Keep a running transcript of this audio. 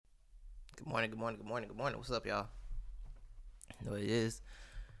Good morning. What's up, y'all? You know what it is?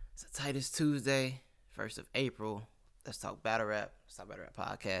 It's a Titus Tuesday, 1st of April. Let's talk battle rap. Let's talk battle rap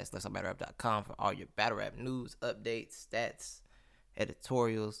podcast. Let's talk battlerap.com for all your battle rap news, updates, stats,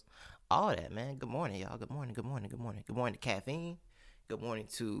 editorials, all that, man. Good morning, y'all. Good morning. Good morning to Caffeine. Good morning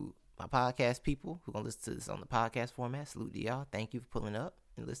to my podcast people who gonna listen to this on the podcast format. Salute to y'all. Thank you for pulling up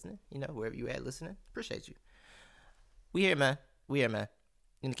and listening. Wherever you at listening. Appreciate you. We here, man.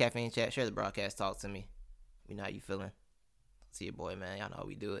 In the caffeine chat, share the broadcast, talk to me. We know how you feeling. See your boy, man. Y'all know how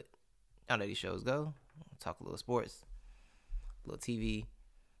we do it. Y'all know these shows go. Talk a little sports, a little TV, a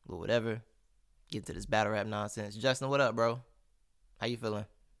little whatever. Get into this battle rap nonsense. Justin, what up, bro? How you feeling?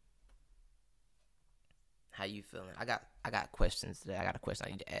 I got questions today. I got a question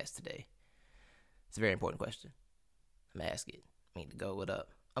I need to ask today. It's a very important question. I'm gonna ask it. I need to go. What up?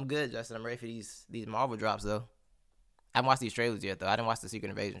 I'm good, Justin. I'm ready for these Marvel drops though. I haven't watched these trailers yet, though. I didn't watch the Secret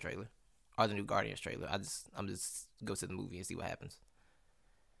Invasion trailer or the new Guardians trailer. I'm just go to the movie and see what happens.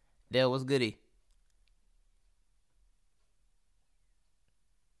 Dale, what's goody?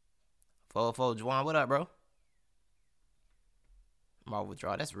 Juwan, what up, bro? Marvel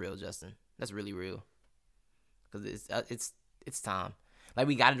withdrawal. That's real, Justin. That's really real. Cause it's time. Like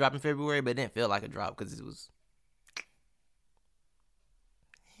we got to drop in February, but it didn't feel like a drop because it was.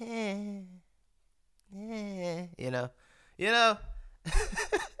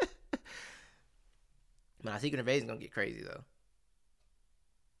 Nah, Secret Invasion's gonna get crazy though.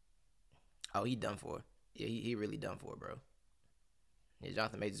 Oh, he done for. Yeah, he really done for, bro. Yeah,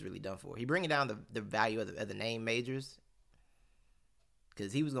 Jonathan Majors really done for. He bringing down the value of the name Majors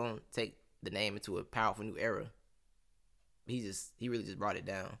because he was gonna take the name into a powerful new era. He really just brought it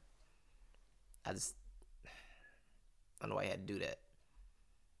down. I don't know why he had to do that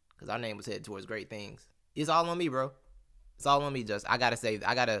because our name was headed towards great things. It's all on me, bro. It's all on me, just I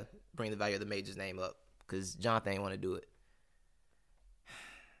gotta bring the value of the Majors name up because Jonathan ain't want to do it.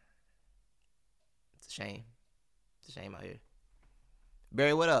 It's a shame. It's a shame out here.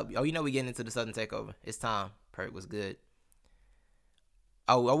 Barry, what up? Oh, we getting into the Southern Takeover. It's time. Perk was good.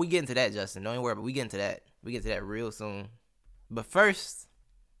 Oh, we getting to that, Justin. Don't even worry, but we getting to that. We get to that real soon. But first,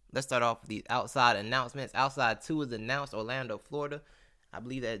 let's start off with these outside announcements. Outside 2 is announced, Orlando, Florida. I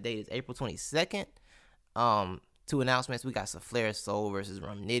believe that date is April 22nd. 2 announcements. We got Flair Soul versus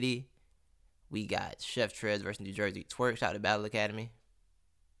Rum Nitty. We got Chef Trez versus New Jersey Twerk. Shout out to Battle Academy.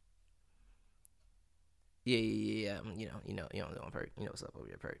 Yeah. You know Perk. You know what's up over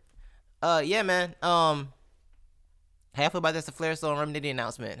here, Perk. Yeah, man. How y'all feel about this Flair Soul and Rum Nitty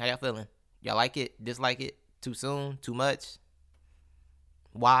announcement? How y'all feeling? Y'all like it? Dislike it? Too soon? Too much?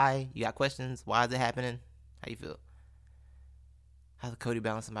 Why? You got questions? Why is it happening? How you feel? How's the Cody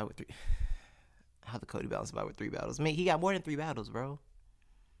balance somebody with 3? How's the Cody balance somebody with 3 battles? I mean, he got more than 3 battles, bro.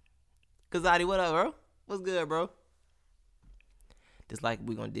 Kazadi, what up, bro? What's good, bro? Just like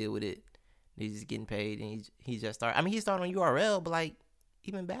we gonna deal with it. He's just getting paid, and he just started. I mean, he started on URL, but like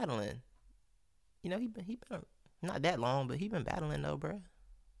he been battling. He been not that long, but he been battling though, bro.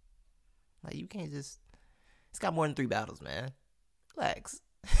 Like you can't just. It's got more than 3 battles, man. Relax.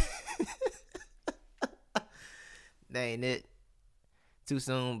 That ain't it. Too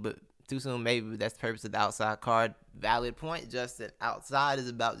soon, maybe that's the purpose of the outside card. Valid point, Justin. Outside is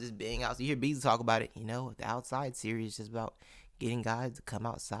about just being outside. You hear Beasley talk about it, the outside series is just about getting guys to come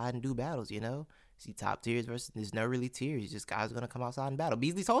outside and do battles, See top tiers versus there's no really tiers. Just guys are gonna come outside and battle.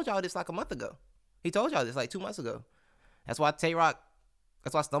 Beasley told y'all this like a month ago. He told y'all this like 2 months ago. That's why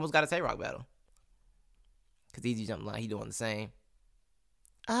Stumbles got a Tay-Rock battle. Cause Eazy jumped line, he doing the same.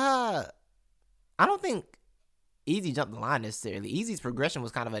 I don't think Eazy jumped the line necessarily. Eazy's progression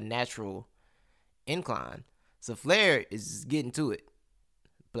was kind of a natural incline. So Flair is getting to it.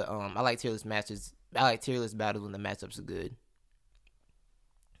 But I like tierless matches. I like tierless battles when the matchups are good.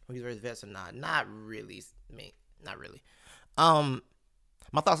 Rookies versus vets or not? Not really. I mean, not really. My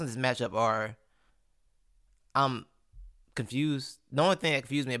thoughts on this matchup are I'm confused. The only thing that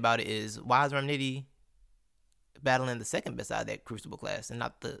confused me about it is why is Rum Nitty battling the second best out of that Crucible class and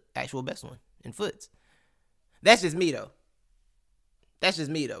not the actual best one in Foots? That's just me though,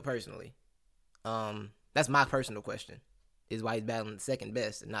 personally. That's my personal question. Is why he's battling the second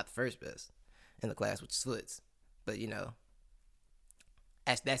best and not the first best in the class, which is Foots. But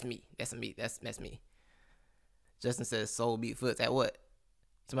that's me. That's me. Justin says Soul beat Foots at what?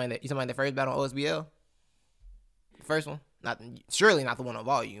 You talking about the first battle on OSBL? The first one? Surely not the one on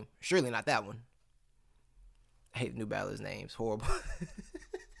Volume. Surely not that one. I hate the new battlers' names. Horrible.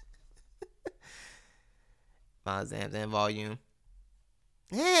 Von Zamzam Volume.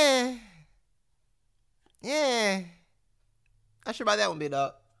 Yeah. Not sure about that one, big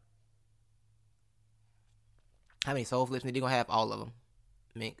dog. How many soul flips? They're gonna have all of them.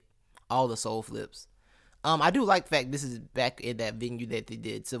 Mink, all the soul flips. I do like the fact this is back in that venue that they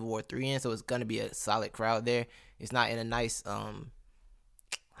did Civil War 3 in, so it's gonna be a solid crowd there. It's not in a nice how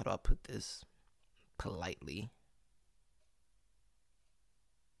do I put this politely?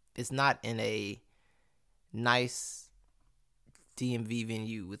 It's not in a nice DMV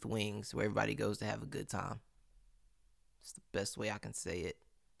venue with wings where everybody goes to have a good time. It's the best way I can say it.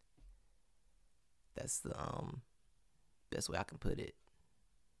 That's the best way I can put it.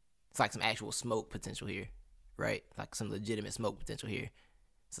 It's like some actual smoke potential here, right? Like some legitimate smoke potential here.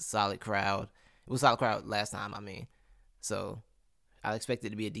 It's a solid crowd. It was a solid crowd last time, So I expect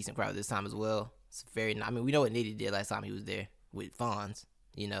it to be a decent crowd this time as well. It's very, we know what Nitty did last time he was there with Fonz,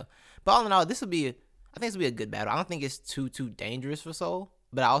 But all in all, I think this will be a good battle. I don't think it's too dangerous for Soul,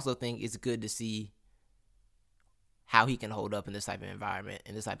 but I also think it's good to see how he can hold up in this type of environment,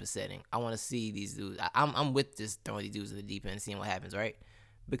 in this type of setting. I want to see these dudes. I'm with just throwing these dudes in the deep end and seeing what happens, right?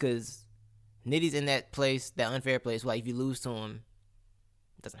 Because Nitty's in that place, that unfair place, where like if you lose to him,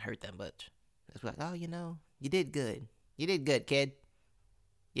 it doesn't hurt that much. It's like, oh, you did good. You did good, kid.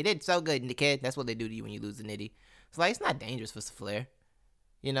 You did so good, kid. That's what they do to you when you lose to Nitty. It's like, it's not dangerous for Flair.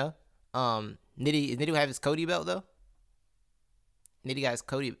 Nitty will have his Cody belt, though. Nitty got his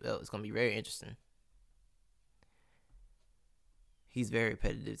Cody belt. It's going to be very interesting. He's very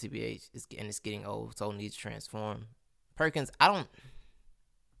repetitive, TBH, and it's getting old. Soul needs to transform. Perkins, I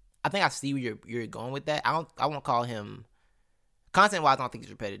think I see where you're going with that. I won't call him content-wise. I don't think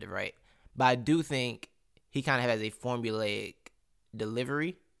he's repetitive, right? But I do think he kind of has a formulaic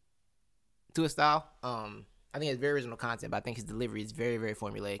delivery to his style. I think it's very original content, but I think his delivery is very, very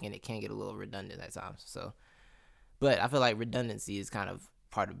formulaic, and it can get a little redundant at times. So, but I feel like redundancy is kind of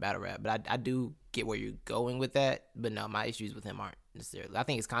part of battle rap. But I do get where you're going with that. But no, my issues with him aren't necessarily. I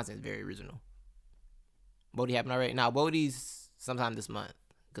think his content is very original. Bodie happened already. Now Bodie's sometime this month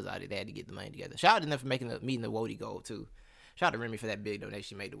because they had to get the money together. Shout out to them for meeting the Wody goal too. Shout out to Remy for that big donation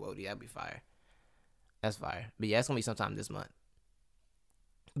she made to Wody. That'd be fire. That's fire. But yeah, it's gonna be sometime this month.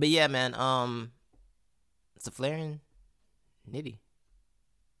 But yeah, man. It's a Flair and Nitty.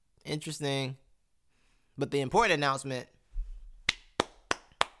 Interesting. But the important announcement.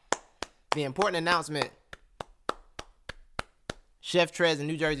 Chef Trez and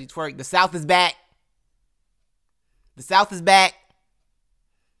New Jersey Twerk. The South is back. It's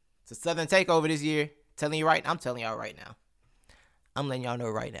a Southern takeover this year. I'm telling y'all right now. I'm letting y'all know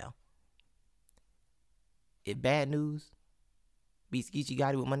right now. If Bad News beats Geechee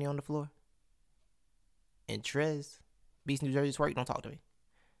Gotti with Money on the Floor, and Trez beats New Jersey Twerk, don't talk to me.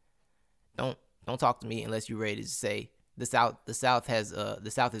 Don't talk to me unless you're ready to say the South has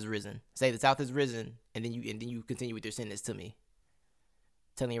risen. Say the South has risen, and then you continue with your sentence to me.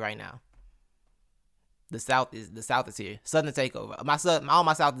 I'm telling you right now. The South is here. Southern takeover. All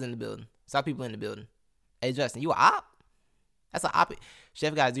my South is in the building. South people in the building. Hey Justin, you a op? That's an op.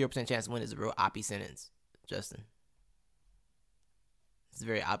 Chef got a 0% chance to win. Is a real oppy sentence, Justin. It's a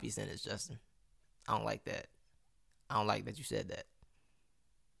very oppy sentence, Justin. I don't like that. I don't like that you said that.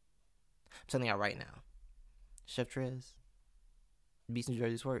 I'm telling y'all right now. Chef Trez beats New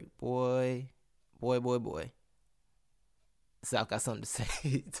Jersey Twerk. Boy. South got something to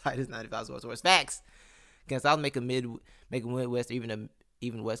say. Titus 95 Sports. Facts. Can South make a Midwest or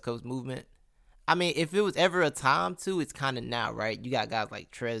even West Coast movement? I mean, if it was ever a time to, it's kind of now, right? You got guys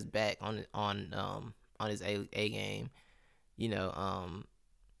like Trez back on his A game.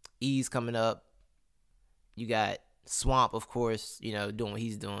 Eazy coming up. You got Swamp, of course, doing what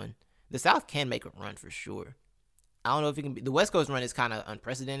he's doing. The South can make a run for sure. I don't know if it can be. The West Coast run is kind of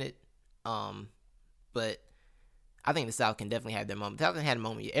unprecedented. But I think the South can definitely have their moment. The South hasn't had a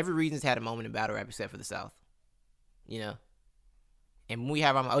moment yet. Every region's had a moment in battle rap except for the South. And when we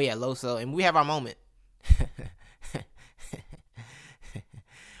have our Loso, and when we have our moment.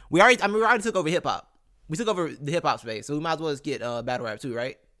 we already took over hip hop. We took over the hip hop space, so we might as well just get battle rap too,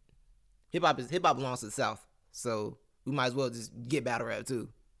 right? Hip hop belongs to the South, so we might as well just get battle rap too.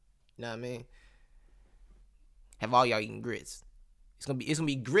 You know what I mean? Have all y'all eating grits. It's gonna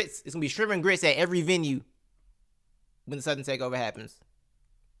be grits. It's gonna be shrimp and grits at every venue when the Southern takeover happens.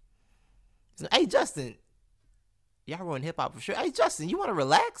 So, hey Justin, y'all ruin hip hop for sure. Hey Justin, you want to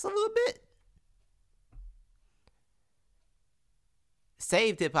relax a little bit?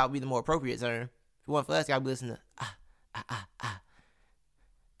 Saved hip hop would be the more appropriate term. If you want for us, y'all be listening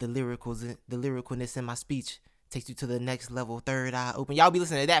to the lyricalness in my speech takes you to the next level. Third eye open. Y'all be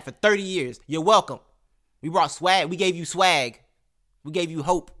listening to that for 30 years. You're welcome. We brought swag. We gave you swag. We gave you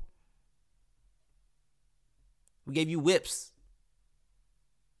hope. We gave you whips.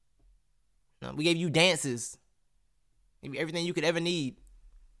 No, we gave you dances. Everything you could ever need.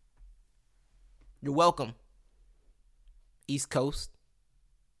 You're welcome. East Coast.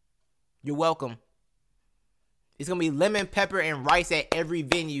 You're welcome. It's going to be lemon, pepper, and rice at every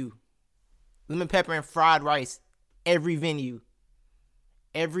venue. Lemon, pepper, and fried rice. Every venue.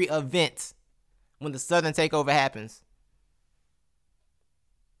 Every event. When the Southern takeover happens.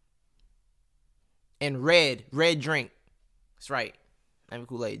 And red drink. That's right. I'm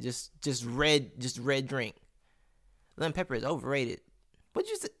Kool-Aid. Just red drink. Lemon pepper is overrated. What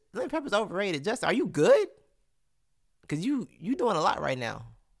you say? Lemon pepper is overrated. Justin, are you good? Because you doing a lot right now.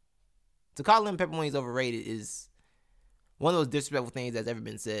 To call lemon pepper wings overrated is one of those disrespectful things that's ever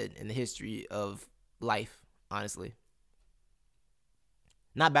been said in the history of life, honestly.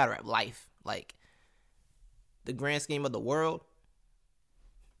 Not battle rap, life. Like, the grand scheme of the world,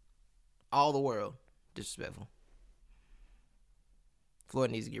 all the world, disrespectful.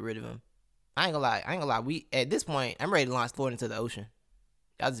 Florida needs to get rid of him. I ain't gonna lie. We, at this point, I'm ready to launch Florida into the ocean.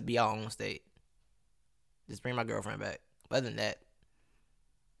 Y'all just be y'all own state. Just bring my girlfriend back. But other than that,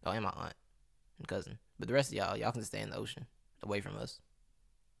 and my aunt and cousin. But the rest of y'all can just stay in the ocean, away from us,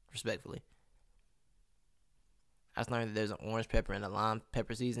 respectfully. I just learned that there's an orange pepper and a lime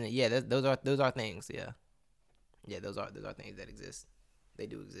pepper season. Yeah, those are things. Yeah, those are things that exist. They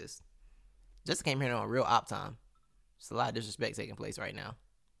do exist. Just came here on real op time. There's a lot of disrespect taking place right now.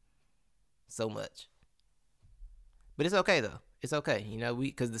 So much. But it's okay though. It's okay,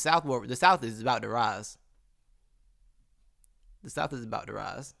 because the South is about to rise. The South is about to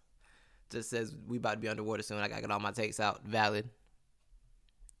rise. Just says we about to be underwater soon. I gotta get all my takes out. Valid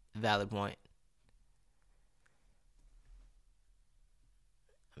point.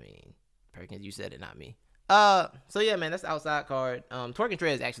 I mean, Perkins, you said it, not me. So yeah, man, that's the outside card. Twerk and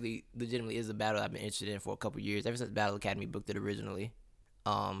Trez actually legitimately is a battle I've been interested in for a couple years. Ever since Battle Academy booked it originally.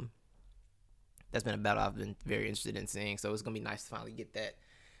 That's been a battle I've been very interested in seeing. So it's gonna be nice to finally get that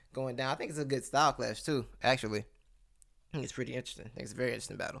going down. I think it's a good style clash too, actually. I think it's pretty interesting. I think it's a very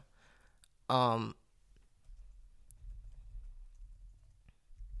interesting battle. Hold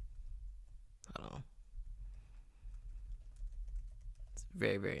on. It's a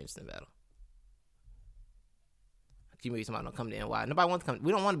very, very interesting battle. Q, maybe somebody don't come to NY. Nobody wants to come.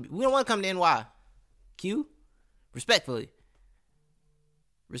 We don't want to come to NY. Q, respectfully,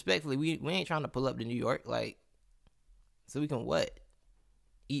 we ain't trying to pull up to New York, like, so we can what?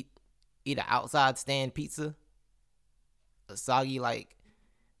 Eat an outside stand pizza, a soggy, like,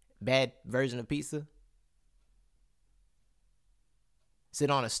 bad version of pizza. Sit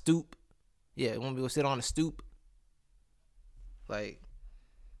on a stoop. Yeah, want to be able to sit on a stoop. Like,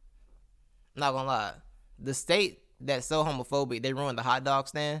 I'm not gonna lie, the state that's so homophobic, they ruined the hot dog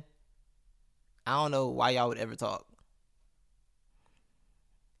stand. I don't know why y'all would ever talk.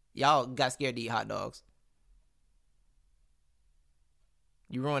 Y'all got scared to eat hot dogs.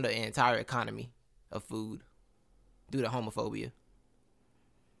 You ruined the entire economy of food due to homophobia.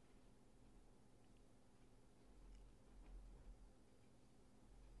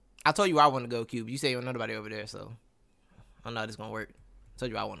 I told you I want to go, Cube. You say you don't know nobody over there, so I don't know how this is gonna work. I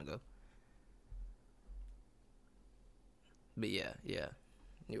told you I want to go. But yeah.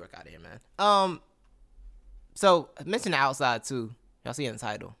 New York out of here, man. So I mentioned the outside too. Y'all see in the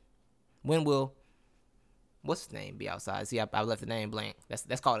title. When will what's his name be outside? See, I left the name blank.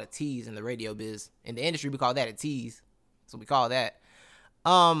 That's called a tease in the radio biz. In the industry, we call that a tease. So we call that.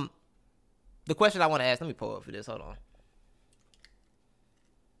 The question I want to ask. Let me pull up for this. Hold on.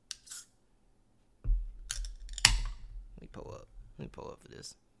 Let me pull up for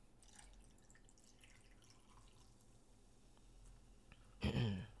this.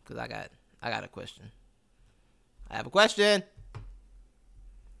 Because I got a question.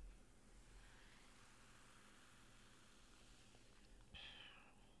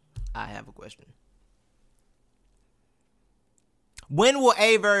 I have a question. When will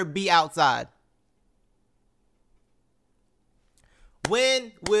Averb be outside?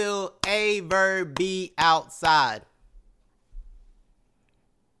 When will Averb be outside?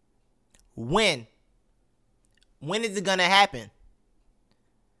 When? When is it gonna happen?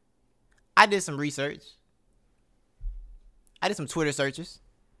 I did some research. I did some Twitter searches.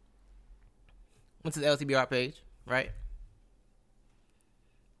 Went to the LTBR page, right?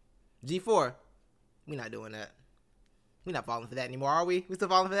 G4. We not doing that. We not falling for that anymore, are we? We still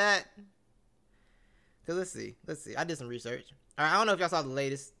falling for that? Cause let's see. I did some research. All right, I don't know if y'all saw the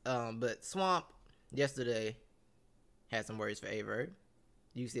latest, but Swamp yesterday had some words for Averb.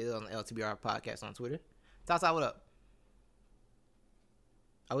 You see it on the LTBR podcast on Twitter. Tata, what up?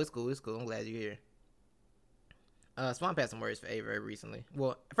 Oh, it's cool. I'm glad you're here. Swamp had some words for Averb recently.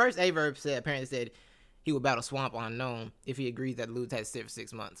 Well, first Averb apparently said, he would battle Swamp on Unknown if he agrees that Luz had to sit for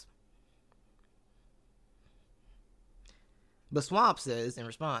 6 months. But Swamp says in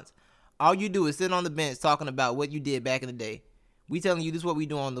response, all you do is sit on the bench talking about what you did back in the day. We telling you this is what we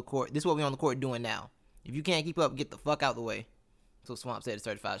do on the court. This is what we on the court doing now. If you can't keep up, get the fuck out the way. So Swamp said to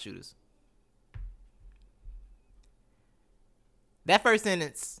certified shooters. That first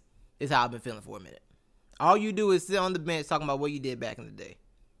sentence is how I've been feeling for a minute. All you do is sit on the bench talking about what you did back in the day.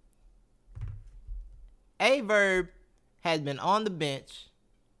 A-Verb has been on the bench,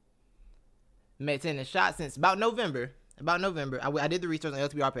 sending shots since about November. I did the research on the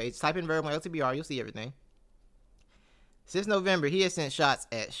LTBR page. Type in Verb on LTBR, you'll see everything. Since November, he has sent shots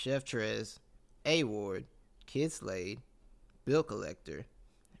at Chef Trez, A-Ward, Kid Slade, Bill Collector,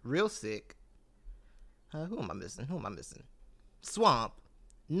 Real Sick. Who am I missing? Swamp,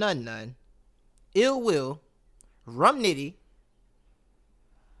 Nun, Ill Will, Rum Nitty,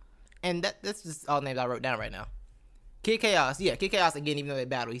 and that's just all the names I wrote down right now. Kid Chaos, Kid Chaos again, even though they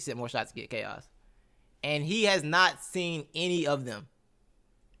battled, he sent more shots to Kid Chaos. And he has not seen any of them.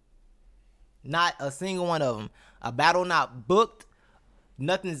 Not a single one of them. A battle not booked.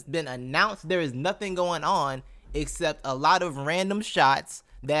 Nothing's been announced. There is nothing going on except a lot of random shots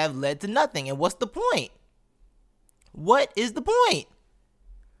that have led to nothing. And what's the point? What is the point?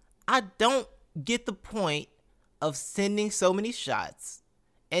 I don't get the point of sending so many shots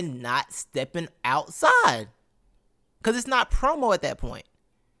and not stepping outside. Because it's not promo at that point.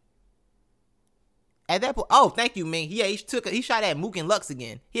 At that point, oh, thank you, Ming. Yeah, he shot at Mook and Lux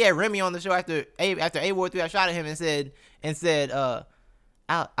again. He had Remy on the show after A-Ward 3 I shot at him and said,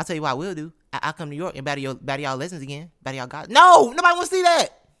 I'll tell you what I will do. I'll come to New York and battle y'all legends again. Battle y'all guys. No, nobody wants to see that.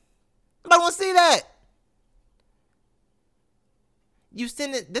 Nobody wants to see that. You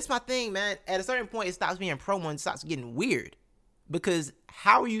send it. That's my thing, man. At a certain point, it stops being promo and starts getting weird. Because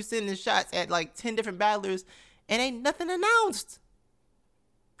how are you sending shots at like 10 different battlers and ain't nothing announced?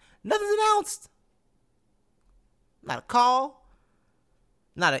 Nothing's announced. Not a call,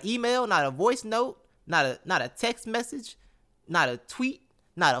 not an email, not a voice note, not a text message, not a tweet,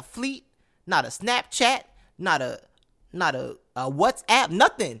 not a fleet, not a Snapchat, not a WhatsApp,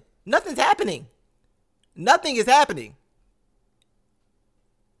 nothing. Nothing's happening. Nothing is happening.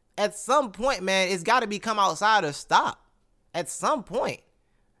 At some point, man, it's got to be come outside or stop. At some point,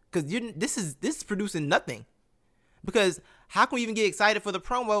 because this is producing nothing. Because how can we even get excited for the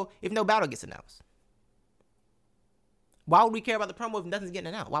promo if no battle gets announced? Why would we care about the promo if nothing's getting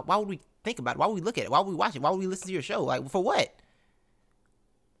announced? Why would we think about it? Why would we look at it? Why would we watch it? Why would we listen to your show? Like, for what?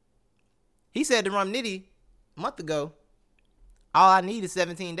 He said to Rum Nitty a month ago, all I need is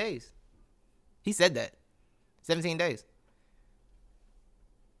 17 days. He said that. 17 days.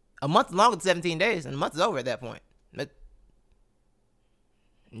 A month longer than 17 days, and a month is over at that point. But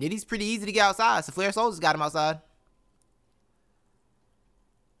Nitty's pretty easy to get outside, so Flair Soldiers got him outside.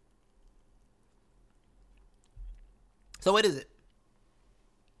 So what is it?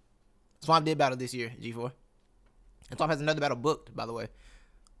 Swamp did battle this year, G4. And Swamp has another battle booked, by the way.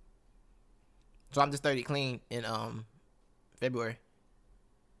 Swamp just 30 clean in February.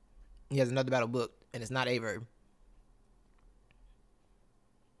 He has another battle booked, and it's not A-Verb.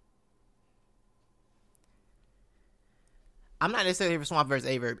 I'm not necessarily here for Swamp versus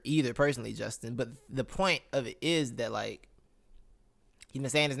A-Verb either, personally, Justin. But the point of it is that, like, he's been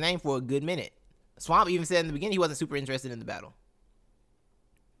saying his name for a good minute. Swamp even said in the beginning he wasn't super interested in the battle.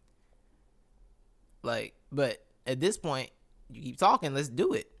 Like, but at this point, you keep talking, let's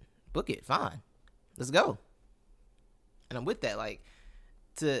do it. Book it, fine. Let's go. And I'm with that. Like,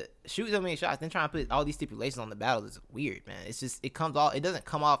 to shoot so many shots, then trying to put all these stipulations on the battle is weird, man. It's just, it doesn't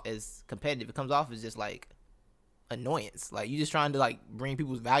come off as competitive. It comes off as just, like, annoyance. Like, you're just trying to, like, bring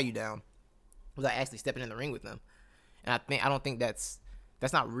people's value down without actually stepping in the ring with them. And I don't think that's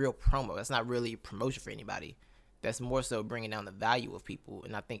not real promo. That's not really promotion for anybody. That's more so bringing down the value of people,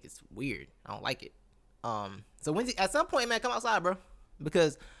 and I think it's weird. I don't like it. So at some point, man, come outside, bro,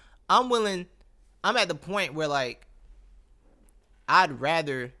 because I'm at the point where, like, I'd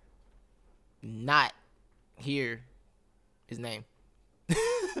rather not hear his name.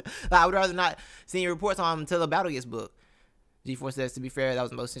 I would rather not see any reports on him until the battle gets booked. G4 says, to be fair, that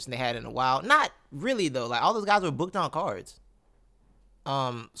was the most attention they had in a while. Not really, though. Like, all those guys were booked on cards.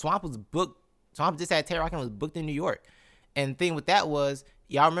 Swamp was booked. Swamp just had Terror Rock and was booked in New York. And the thing with that was,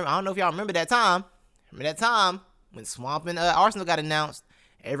 y'all remember, I don't know if y'all remember that time. Remember that time when Swamp and Arsenal got announced?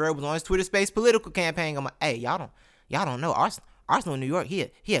 Everybody was on his Twitter space political campaign. I'm like, hey, y'all don't know. Arsenal in New York, he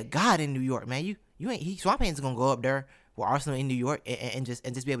a god in New York, man. You ain't, Swamp ain't gonna go up there with Arsenal in New York and just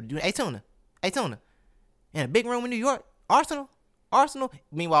be able to do it. Hey Tuna. In a big room in New York, Arsenal?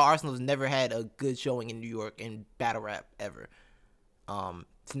 Meanwhile, Arsenal's never had a good showing in New York in battle rap ever.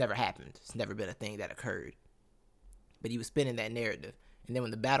 It's never happened. It's never been a thing that occurred. But he was spinning that narrative. And then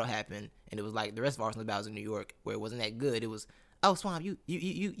when the battle happened, and it was like the rest of Arsenal battles in New York, where it wasn't that good, it was, oh, Swamp,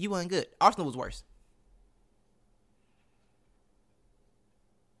 you wasn't good. Arsenal was worse.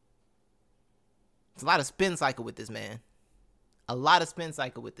 It's a lot of spin cycle with this man. A lot of spin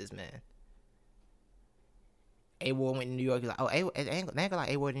cycle with this man. A-Ward went to New York. He's like, oh, they ain't gonna like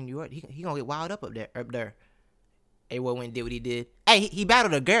A-Ward in New York. He gonna get wild up there. A-Ward went and did what he did. Hey, he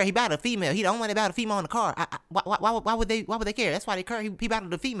battled a girl. He battled a female. He the only one that battled a female in the car. Why would they care? That's why they care. He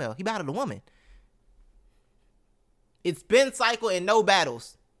battled a female. He battled a woman. It's spin cycle and no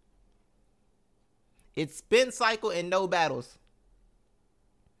battles. It's spin cycle and no battles.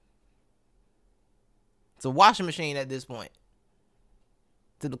 It's a washing machine at this point.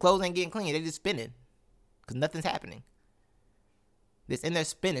 So the clothes ain't getting clean. They just spinning. Because nothing's happening. Just in there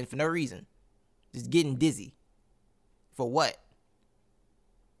spinning for no reason. Just getting dizzy. For what?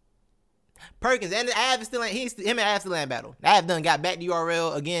 Perkins and Av still ain't. Him and Av still ain't battle. Av done got back to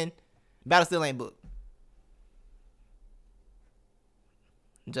URL again. Battle still ain't booked.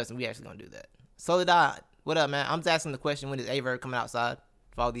 Justin, we actually gonna do that. Soledad, what up, man? I'm just asking the question, when is Averb coming outside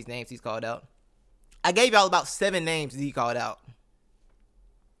for all these names he's called out? I gave y'all about 7 names that he called out.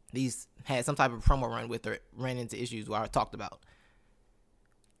 These had some type of promo run with or ran into issues where I talked about.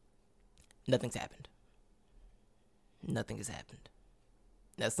 Nothing's happened. Nothing has happened.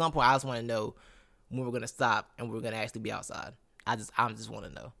 And at some point, I just want to know when we're gonna stop and we're gonna actually be outside. I just want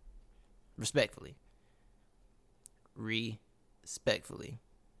to know, respectfully. Real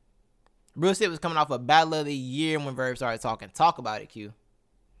shit was coming off a battle of the year when Verb started talking. Talk about it, Q.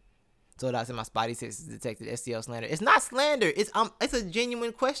 So I said my Spidey sense detected STL slander. It's not slander. It's a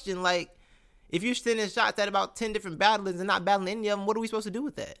genuine question. Like, if you're sending shots at about 10 different battlers and not battling any of them, what are we supposed to do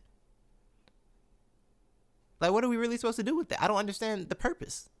with that? Like, what are we really supposed to do with that? I don't understand the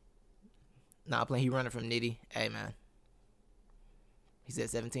purpose. Nah, playing he running from Nitty. Hey, man. He said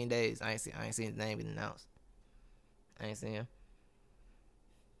 17 days. I ain't seen his name being announced. I ain't seen him.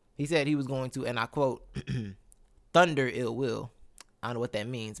 He said he was going to, and I quote, thunder ill will. I don't know what that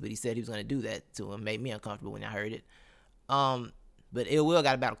means, but he said he was going to do that to him. Made me uncomfortable when I heard it. But ill will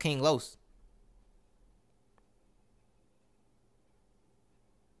got to battle King Los.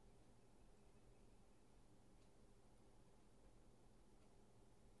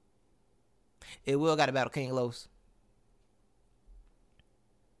 It will got to battle King Los.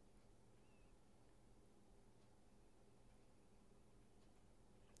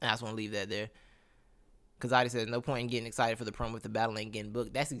 And I just want to leave that there. Because I said no point in getting excited for the promo if the battle ain't getting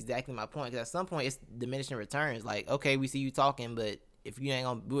booked. That's exactly my point. Because at some point, it's diminishing returns. Like, okay, we see you talking, but if you ain't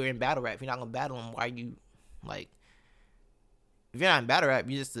going to, we're in battle rap. If you're not going to battle them, why are you, like, if you're not in battle rap,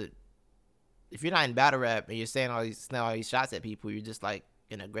 if you're not in battle rap and you're saying all these shots at people, you're just like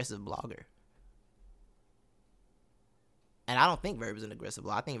an aggressive blogger. And I don't think Verb is an aggressive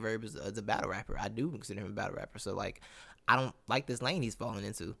blogger. I think Verb is a battle rapper. I do consider him a battle rapper. So, like, I don't like this lane he's falling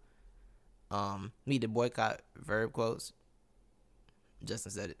into. Need to boycott Verb quotes.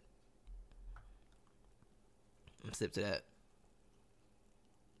 Justin said it. I'm gonna sip to that.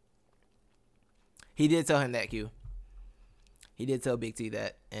 He did tell him that, Q. He did tell Big T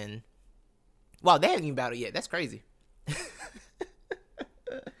that. And, wow, they haven't even battled yet. That's crazy.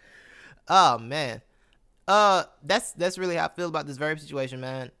 Oh, man. That's really how I feel about this Verb situation,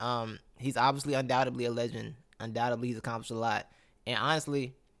 man. He's obviously undoubtedly a legend. Undoubtedly, he's accomplished a lot. And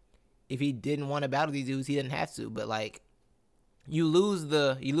honestly, if he didn't want to battle these dudes, he didn't have to. But, like, you lose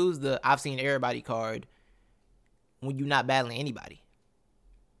the I've seen everybody card when you're not battling anybody,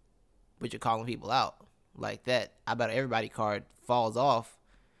 but you're calling people out like that. I battle everybody card falls off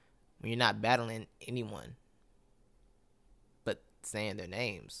when you're not battling anyone, but saying their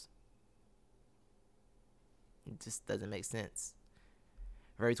names. It just doesn't make sense.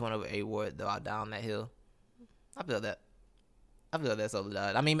 Very torn over A-Ward, though, out down that hill. I feel that. That's over.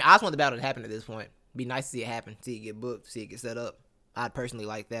 I mean, I just want the battle to happen at this point. Be nice to see it happen, see it get booked, see it get set up. I'd personally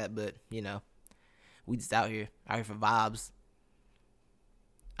like that, but, you know, we just out here for vibes.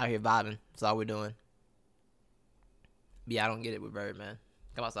 Out here vibing. That's all we're doing. But yeah, I don't get it with Bird, man.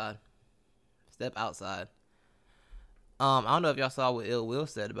 Come outside. Step outside. I don't know if y'all saw what Ill Will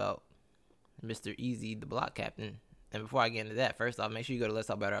said about Mr. Eazy, the block captain. And before I get into that, first off, make sure you go to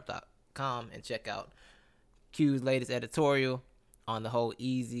letstalkbetterup.com and check out Q's latest editorial on the whole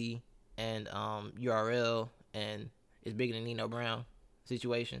Eazy and URL and it's bigger than Nino Brown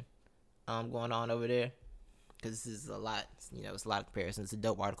situation going on over there. Because this is a lot, you know, it's a lot of comparisons. It's a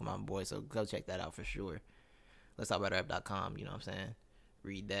dope article, my boy, so go check that out for sure. Let's talk about rap.com. You know what I'm saying?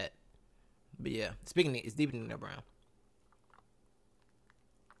 Read that. But yeah, speaking of, it's deeper than Brown.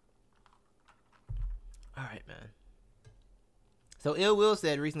 All right, man. So Ill Will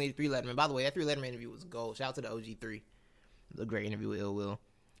said recently 3 Letterman. By the way, that 3 Letterman interview was gold. Shout out to the OG3. It was a great interview with Ill Will.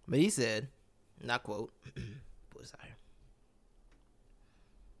 But he said, and I quote,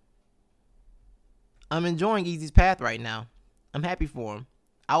 I'm enjoying Eazy's path right now. I'm happy for him.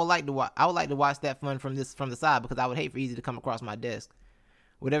 I would like to watch that fun from the side because I would hate for Eazy to come across my desk.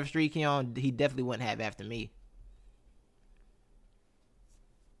 Whatever streak he on, he definitely wouldn't have after me.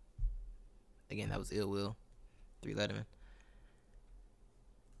 Again, that was Ill Will, 3 Letterman.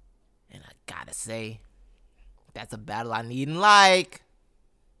 And I gotta say, that's a battle I need and like.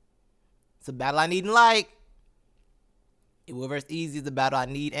 It's a battle I need and like. It will versus Eazy is a battle I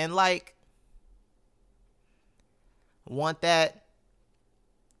need and like. Want that?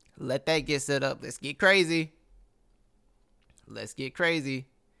 Let that get set up. Let's get crazy. Let's get crazy.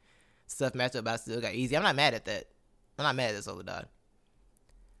 Tough matchup, but I still got Eazy. I'm not mad at that. I'm not mad at this Soledad.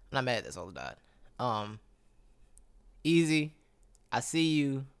 Eazy, I see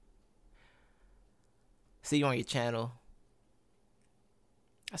you. See you on your channel.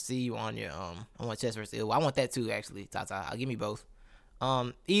 I see you on your I want Chess vs. Ill. I want that too, actually. Tata, I'll give me both.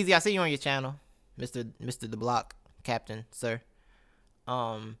 Eazy, I see you on your channel, Mr. The Block Captain, sir.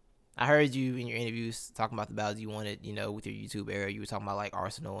 I heard you in your interviews talking about the battles you wanted, with your YouTube era. You were talking about like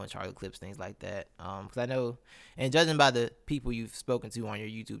Arsenal and Charlie Clips, things like that. Because I know, and judging by the people you've spoken to on your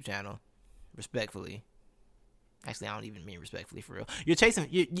YouTube channel, respectfully. Actually, I don't even mean respectfully, for real. You're chasing.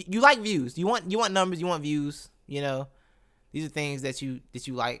 You like views. You want numbers. You want views. These are things that you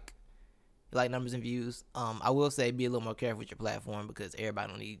like. You like numbers and views. I will say be a little more careful with your platform because everybody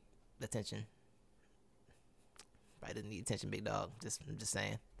don't need attention. Probably doesn't need attention, big dog. I'm just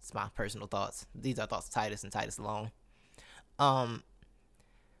saying. It's my personal thoughts. These are thoughts of Titus and Titus alone. But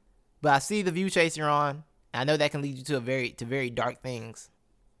I see the view chase you're on. I know that can lead you to very dark things,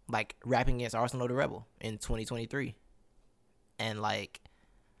 like rapping against Arsenal the Rebel in 2023. And like,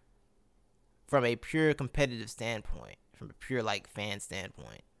 from a pure competitive standpoint, from a pure like fan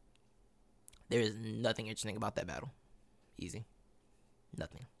standpoint, there is nothing interesting about that battle. Easy.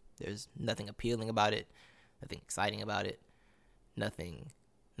 Nothing. There's nothing appealing about it. Nothing exciting about it. Nothing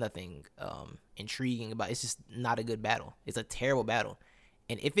intriguing about it. It's just not a good battle. It's a terrible battle.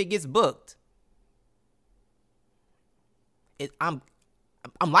 And if it gets booked, I'm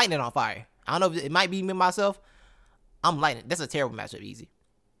lighting it on fire. I don't know if it might be me myself. I'm lighting it. That's a terrible matchup, Eazy.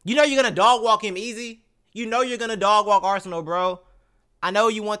 You know you're gonna dog walk him, Eazy. You know you're gonna dog walk Arsenal, bro. I know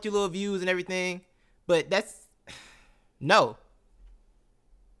you want your little views and everything, but that's no.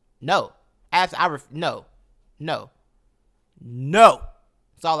 No. No.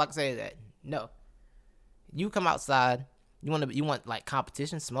 That's all I can say is that. No. You come outside, you want like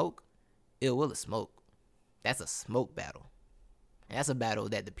competition, smoke? Ill Will is smoke. That's a smoke battle. And that's a battle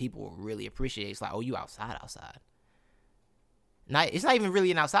that the people will really appreciate. It's like, oh, you outside. It's not even really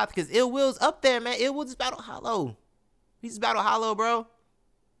an outside because Ill Will's up there, man. Ill Will just battle hollow. He just battle hollow, bro.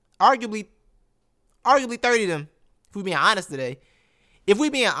 Arguably 30 of them. If we being honest today,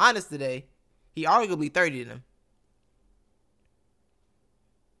 he arguably 30 of them.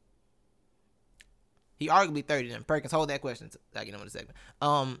 He arguably 30 of them. Perkins, hold that question. I'll get him in a second.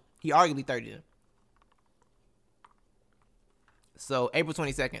 He arguably 30 of them. So April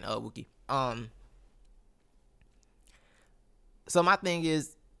 22nd, Wookie. So my thing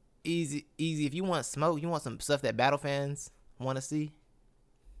is, Eazy. If you want smoke, you want some stuff that battle fans want to see.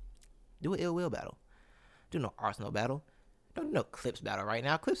 Do an Ill Will battle. Do no Arsenal battle. Don't do no Clips battle right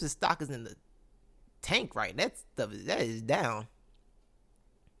now. Clips' stock is in the tank right. That is down.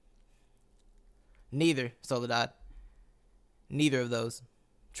 Neither, Soledad. Neither of those.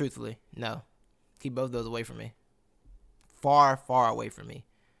 Truthfully, no. Keep both of those away from me. Far, far away from me.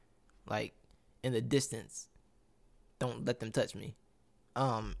 Like, in the distance. Don't let them touch me.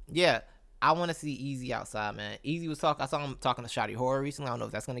 Yeah. I want to see Eazy outside, man. Eazy was talking. I saw him talking to Shotty Horror recently. I don't know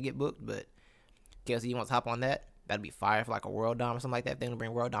if that's going to get booked, but KLC wants to hop on that. That'd be fire for like a world dom or something like that. Thing to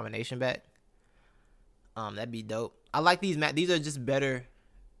bring world domination back. That'd be dope. I like these. These are just better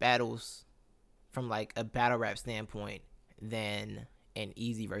battles from like a battle rap standpoint than an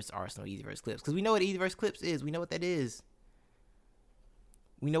Eazy versus Arsenal, Eazy versus Clips. Because we know what Eazy versus Clips is. We know what that is.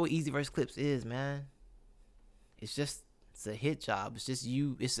 We know what Eazy versus Clips is, man. It's a hit job. It's just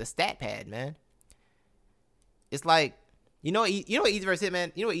you. It's a stat pad, man. It's like, you know what Eazy versus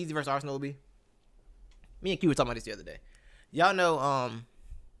Hitman? You know what Eazy versus Arsenal will be? Me and Q were talking about this the other day. Y'all know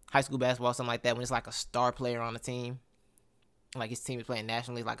high school basketball, something like that, when it's like a star player on the team. Like his team is playing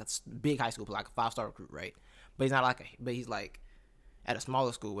nationally, like a big high school player, like a 5-star recruit, right? but he's like at a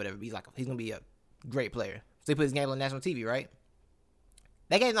smaller school, whatever. But he's gonna be a great player. So they put his game on national TV, right?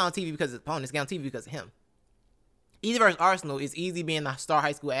 That game's not on TV because of his opponent. It's on TV because of him. Eazy versus Arsenal is Eazy being a star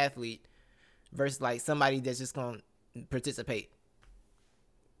high school athlete versus like somebody that's just gonna participate,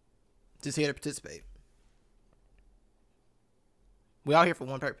 just here to participate. We all here for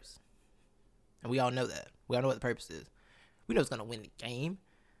one purpose, and we all know that. We all know what the purpose is. We know it's gonna win the game.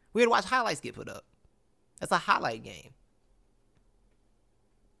 We're gonna watch highlights get put up. That's a highlight game.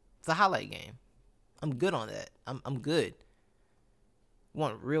 It's a highlight game. I'm good on that. I'm good. We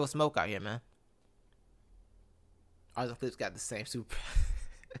want real smoke out here, man. Arsenal Clips got the same super.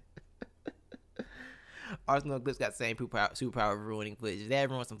 Arsenal Clips got the same superpower of ruining footage. They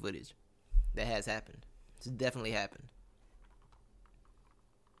have ruined some footage. That has happened. It's definitely happened.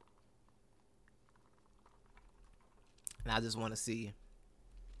 And I just want to see.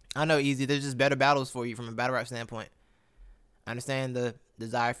 I know, Eazy, there's just better battles for you from a battle rap standpoint. I understand the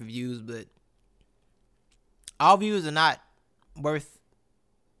desire for views, but all views are not worth.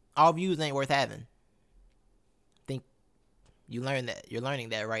 All views ain't worth having. I think you learn that. You're learning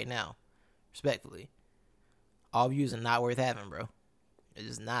that right now, respectfully. All views are not worth having, bro. It's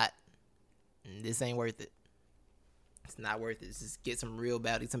just not. This ain't worth it. It's not worth it. Just get some real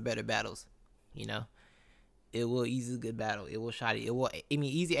battles, some better battles. You know, it will Eazy a good battle. It will Shotty. It will. I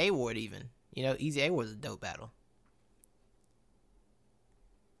mean, Eazy A Ward even. You know, Eazy A Ward is a dope battle.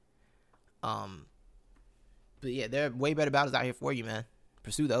 But yeah, there are way better battles out here for you, man.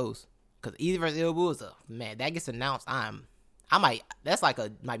 Pursue those. Cause Eazy versus Ill Bull is man, that gets announced. Might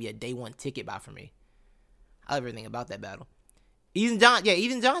be a day one ticket buy for me. I love everything about that battle. Even John,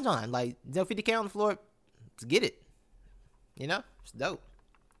 like 50K on the floor, let's get it. You know, it's dope.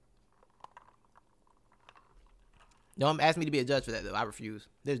 Don't ask me to be a judge for that though. I refuse.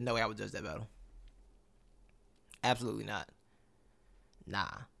 There's no way I would judge that battle. Absolutely not. Nah.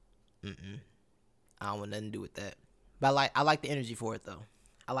 I don't want nothing to do with that. But I like the energy for it though.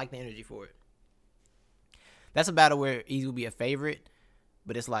 I like the energy for it. That's a battle where Eazy will be a favorite,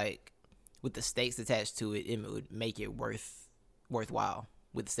 but it's like with the stakes attached to it, it would make it worthwhile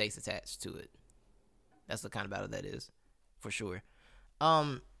with the stakes attached to it. That's the kind of battle that is, for sure.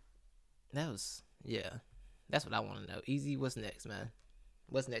 That's what I want to know. Eazy, what's next, man?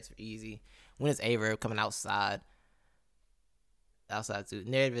 What's next for Eazy? When is Averb coming outside? Outside too.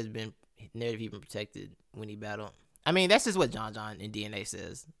 Narrative even protected when he battled. I mean, that's just what John and DNA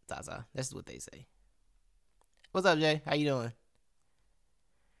says. Tata. That's what they say. What's up, Jay? How you doing?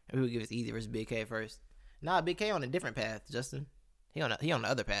 Maybe we'll give us Eazy versus Big K first. Nah, Big K on a different path, Justin. He on the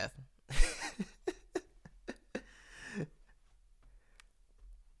other path.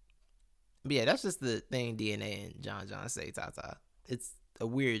 But yeah, that's just the thing DNA and John say, Tata. It's a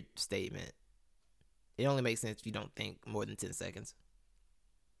weird statement. It only makes sense if you don't think more than 10 seconds.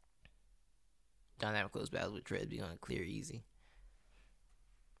 John having close battles with Tread be gonna clear Eazy.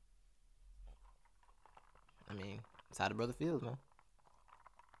 I mean, it's how the brother feels, man.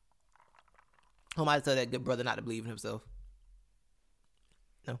 Who am I to tell that good brother not to believe in himself?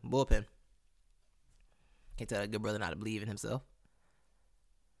 No, bullpen. Can't tell that good brother not to believe in himself.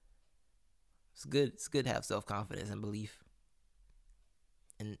 It's good to have self-confidence and belief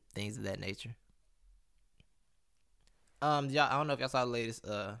in things of that nature. Y'all, I don't know if y'all saw the latest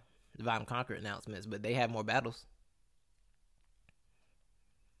Divide and Conquer announcements, but they have more battles.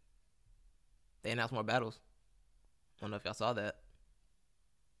 They announced more battles. I don't know if y'all saw that.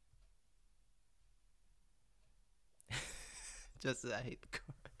 Just as I hate the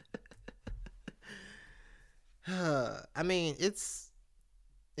card. I mean, it's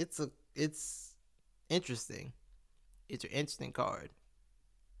interesting. It's an interesting card.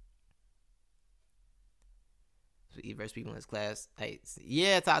 So versus people in his class. Hey,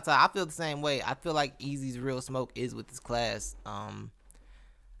 yeah, Tata, I feel the same way. I feel like Eazy's real smoke is with his class.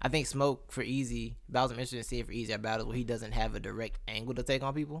 I think smoke for Eazy, battles I'm interested in seeing for Eazy are battles where he doesn't have a direct angle to take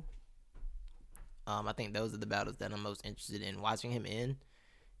on people. I think those are the battles that I'm most interested in watching him in.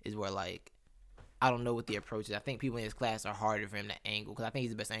 Is where like I don't know what the approach is. I think people in his class are harder for him to angle because I think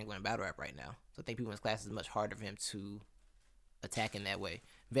he's the best angler in battle rap right now. So I think people in his class is much harder for him to attack in that way.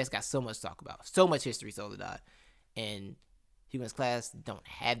 Vest got so much to talk about, so much history, Soledad, and people in his class don't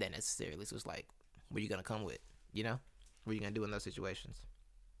have that necessarily. So it's like, what are you gonna come with? You know, what are you gonna do in those situations?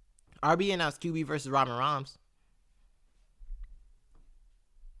 RB announced QB versus Robin Rhymes.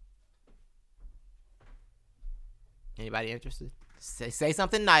 Anybody interested? Say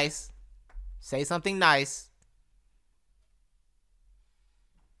something nice. Say something nice.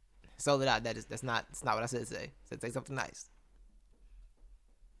 So that's not what I said to say. Say something nice.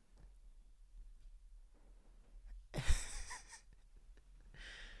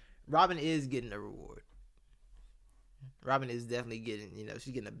 Robin is getting a reward. Robin is definitely getting,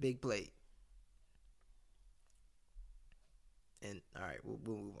 she's getting a big plate. And all right, we'll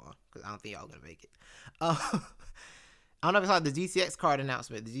move on because I don't think y'all gonna make it. I don't know if it's like the GCX card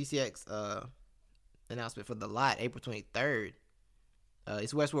announcement. The GCX announcement for the lot, April 23rd.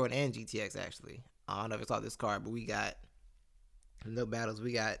 It's Westworld and GTX actually. I don't know if it's all this card, but we got no battles.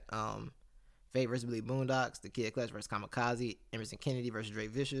 We got Fate versus Billy Boondocks, The Kid Clutch versus Kamikaze, Emerson Kennedy versus Drake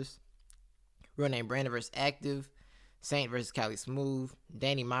Vicious, Real Name Brandon versus Active, Saint versus Cali Smooth,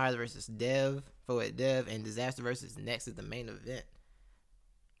 Danny Myers versus Dev, Foet Dev, and Disaster versus Next is the main event.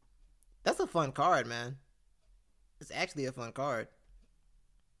 That's a fun card, man. It's actually a fun card.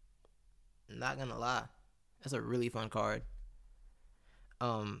 I'm not gonna lie. That's a really fun card.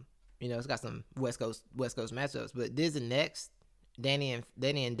 It's got some West Coast matchups, but Diz and Next, Danny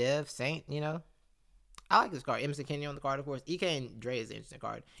and Dev, Saint, I like this card. Emerson Kennedy on the card, of course. EK and Dre is an interesting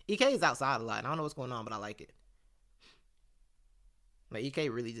card. EK is outside a lot. I don't know what's going on, but I like it. Like EK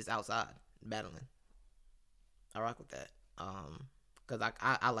really just outside battling. I rock with that. Cause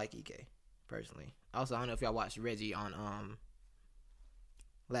I like EK personally. Also, I don't know if y'all watched Reggie on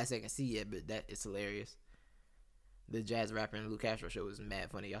Last Second See yet, but that is hilarious. The jazz rapper and Lou Castro show was mad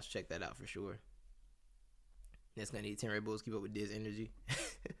funny. Y'all should check that out for sure. That's gonna need 10 Red Bulls to keep up with Diz energy.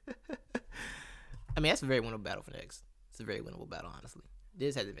 I mean, that's a very winnable battle for Next. It's a very winnable battle, honestly.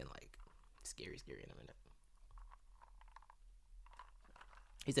 Diz hasn't been like scary in a minute.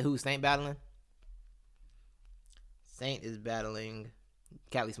 He said, who's Saint battling? Saint is battling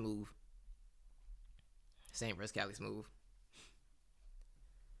Cali Smooth. Saint versus Cali Smooth.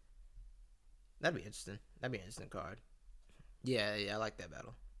 That'd be interesting. That'd be an interesting card. Yeah, I like that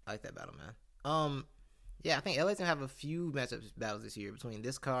battle. Man. Yeah, I think LA's gonna have a few battles this year between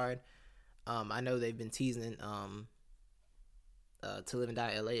this card. I know they've been teasing To Live and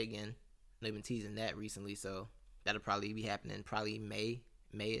Die LA again. They've been teasing that recently, so that'll probably be happening probably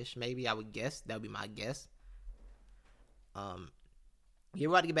Mayish, maybe. I would guess. That would be my guess. Yeah, we're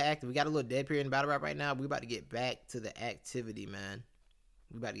about to get back active. We got a little dead period in battle rap right now. We're about to get back to the activity, man.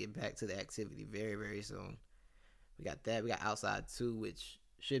 We're about to get back to the activity very, very soon. We got that. We got Outside 2, which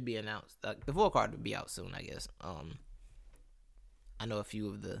should be announced. The full card will be out soon, I guess. I know a few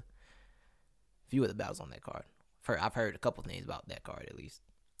of the battles on that card. I've heard a couple things about that card, at least.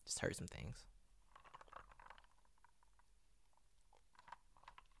 Just heard some things.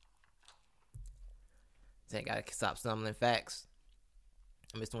 Ain't gotta stop stumbling facts.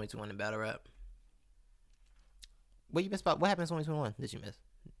 I missed 2021 in battle rap. What you missed about? What happened in 2021? Did you miss?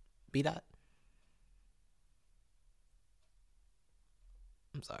 B-Dot?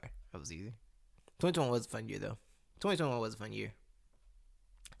 I'm sorry. That was easy. 2021 was a fun year, though. 2021 was a fun year.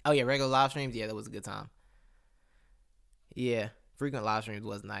 Oh, yeah, regular live streams? Yeah, that was a good time. Yeah, frequent live streams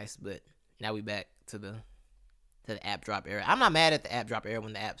was nice, but now we back to the app drop era. I'm not mad at the app drop era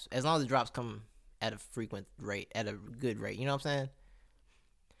when the apps, as long as the drops come at a frequent rate, at a good rate. You know what I'm saying?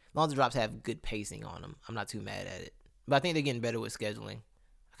 As long as the drops have good pacing on them, I'm not too mad at it. But I think they're getting better with scheduling.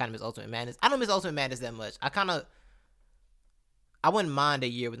 I kind of miss Ultimate Madness. I don't miss Ultimate Madness that much. I wouldn't mind a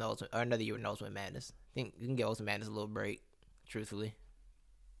year with another year with Ultimate Madness. I think you can get Ultimate Madness a little break, truthfully.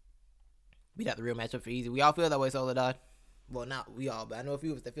 We got the real matchup for Eazy. We all feel that way, Soledad. Well, not we all, but I know a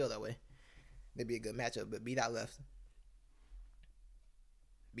few of us that feel that way. That'd be a good matchup, but B-Dot left.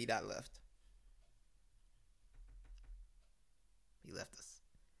 B-Dot left. He left us.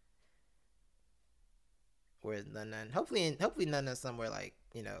 Whereas None. Hopefully None somewhere like,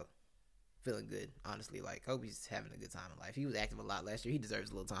 feeling good, honestly. Like, hope he's having a good time in life. He was active a lot last year. He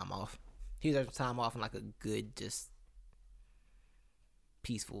deserves a little time off. He deserves time off and like a good, just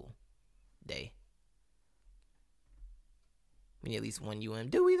peaceful day. We need at least one UM.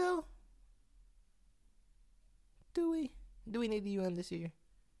 Do we, though? Do we? Do we need the UM this year?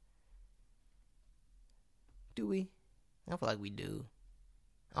 Do we? I don't feel like we do.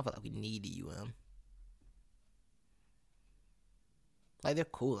 I don't feel like we need the UM. Like, they're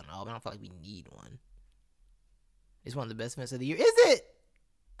cool and all, but I don't feel like we need one. It's one of the best events of the year. Is it?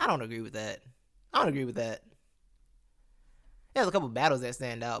 I don't agree with that. There's a couple battles that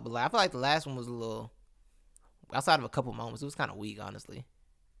stand out, but like, I feel like the last one was a little, outside of a couple moments, it was kind of weak, honestly.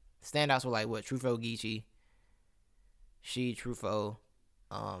 Standouts were like, what, Truffaut, Geechee, Truffaut,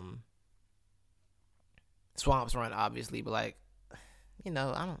 Swamps Run, obviously, but like, I don't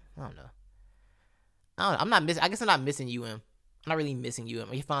know. I'm not missing. I guess I'm not missing UM. I'm not really missing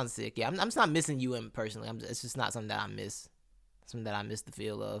UM. He finds sick. Yeah, I'm just not missing UM personally. It's just not something that I miss. Something that I miss the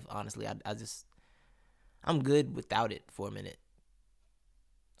feel of. Honestly, I'm good without it for a minute.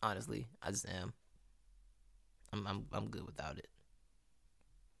 Honestly, I just am. I'm good without it.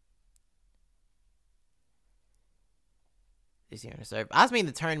 this year on the server. I just mean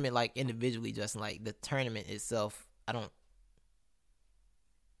the tournament, like individually, Justin. Like the tournament itself, I don't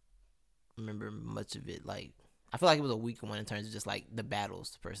remember much of it. Like I feel like it was a weaker one in terms of just like the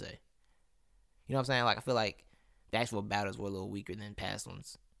battles per se. You know what I'm saying? Like I feel like the actual battles were a little weaker than past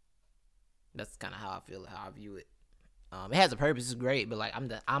ones. That's kind of how I feel, how I view it. It has a purpose, it's great, but like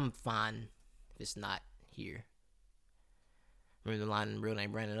I'm fine if it's not here. Remember the line, real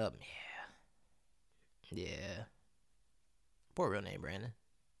name Brandon up? Yeah. Poor real name Brandon.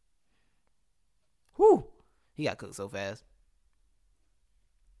 Whew. He got cooked so fast.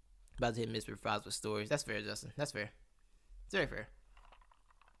 About to hit Mr. Fries with stories. That's fair, Justin. That's fair. It's very fair.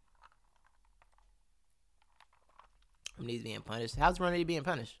 Rum Nitty being punished. How's Rum Nitty being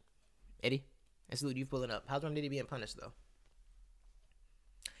punished? Eddie? And salute you pulling up. How's Rum Nitty being punished, though?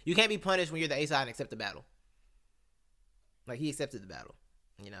 You can't be punished when you're the A side and accept the battle. Like, he accepted the battle.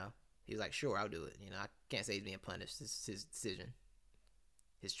 You know? He was like, sure, I'll do it. You know, I can't say he's being punished. It's his decision.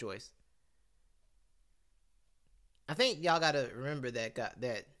 His choice. I think y'all gotta remember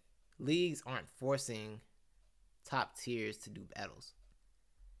that leagues aren't forcing top tiers to do battles.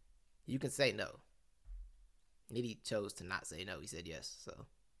 You can say no. Nitty chose to not say no. He said yes. So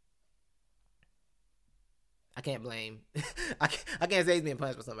I can't blame. I can't say he's being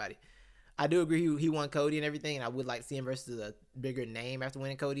punished by somebody. I do agree he won Cody and everything, and I would like to see him versus a bigger name after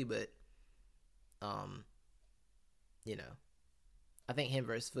winning Cody, but you know, I think him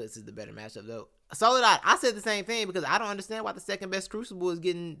versus Foots is the better matchup though. Solid Odd, I said the same thing because I don't understand why the second best Crucible is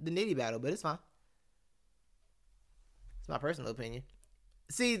getting the Nitty battle, but it's fine. It's my personal opinion.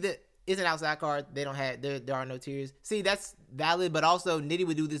 See, it's an outside card. They don't have there are no tiers. See, that's valid, but also Nitty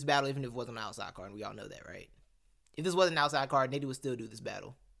would do this battle even if it wasn't an outside card, and we all know that, right? If this wasn't an outside card, Nitty would still do this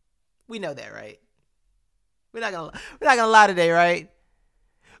battle. We know that, right? We're not gonna lie today, right?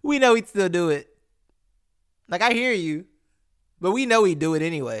 We know he'd still do it. Like, I hear you, but we know he'd do it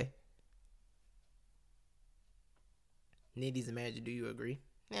anyway. Nitty's the manager. Do you agree?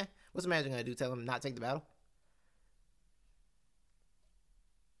 Yeah. What's the manager gonna do? Tell him not take the battle?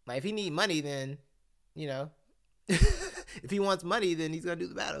 Like, if he need money, then, you know, if he wants money, then he's gonna do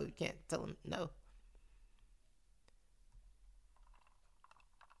the battle. You can't tell him no.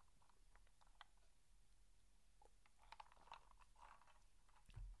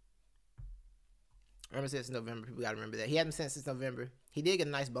 Remember since November, people gotta remember that. He hasn't sent since November. He did get a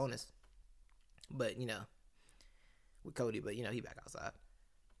nice bonus. But, you know, with Cody, but, you know, he back outside.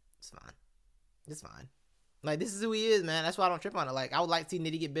 It's fine. It's fine. Like, this is who he is, man. That's why I don't trip on it. Like, I would like to see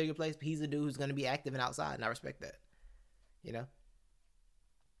Nitty get bigger plays, but he's a dude who's going to be active and outside, and I respect that. You know?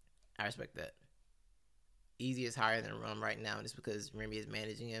 I respect that. Eazy is higher than Rum right now, just because Remy is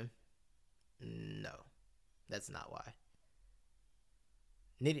managing him. No. That's not why.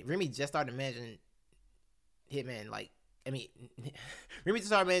 Remy just started managing Hitman, like, I mean, Remy just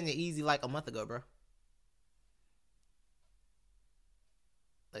started managing Eazy like a month ago, bro.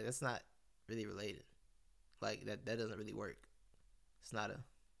 Like, that's not really related. Like, that doesn't really work. It's not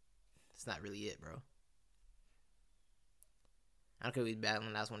really it, bro. I don't care if he's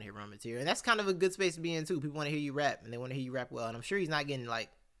battling. I just want to hear Rum material. And that's kind of a good space to be in, too. People want to hear you rap, and they want to hear you rap well. And I'm sure he's not getting, like,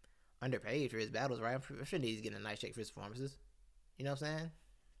 underpaid for his battles, right? I'm sure he's getting a nice check for his performances. You know what I'm saying?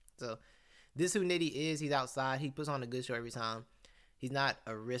 So, this is who Nitty is. He's outside. He puts on a good show every time. He's not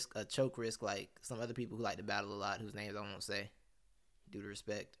a choke risk like some other people who like to battle a lot, whose names I won't say, due to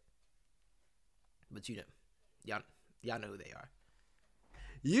respect. But you know, y'all know who they are.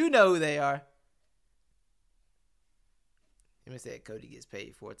 You know who they are. Him said Cody gets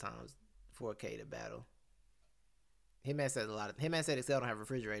paid 4K to battle. Hitman said Excel don't have a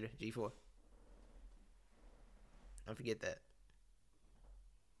refrigerator. G4. Don't forget that.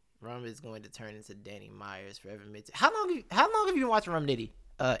 Rum is going to turn into Danny Myers forever mid. How long have you been watching Rum Nitty,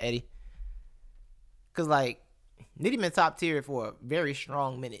 Eddie? Cause like Nitty been top tier for a very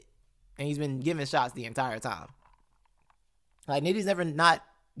strong minute, and he's been giving shots the entire time. Like Nitty's never not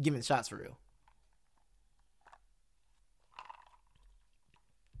giving shots for real.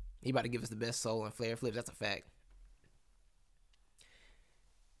 He about to give us the best soul and flare flips. That's a fact.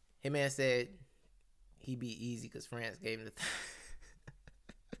 Hitman said he beat Eazy because France gave him the.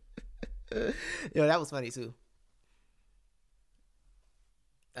 Yo, that was funny too.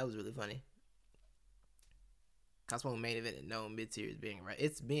 That was really funny. Cosmo main event and no mid tier is being right.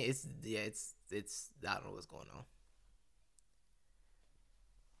 It's I don't know what's going on.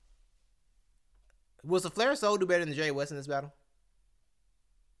 Was the Flair Soul do better than Jerry West in this battle?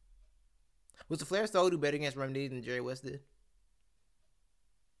 Was the Flair Soul do better against Rum Nitty than Jerry West did?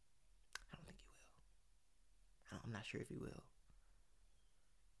 I don't think he will. I'm not sure if he will.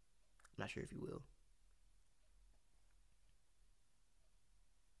 I'm not sure if he will.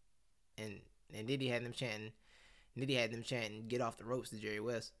 And Nitty had them chanting. Get off the ropes to Jerry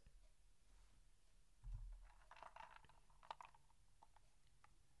West.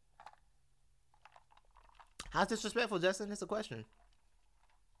 How's disrespectful, Justin? That's a question.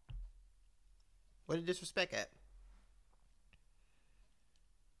 Where did disrespect at?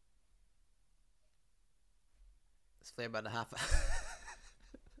 It's Flair about the high five.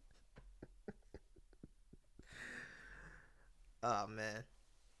 Oh man.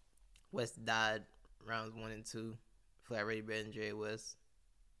 West died rounds 1 and 2. Flair already better than Jerry West.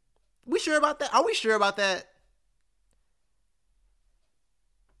 We sure about that? Are we sure about that?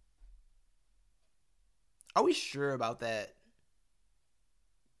 Are we sure about that?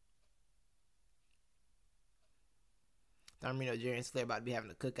 Don Marino, Jerry, and Flair about to be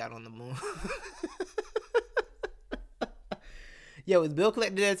having a cookout on the moon. Yo, is Bill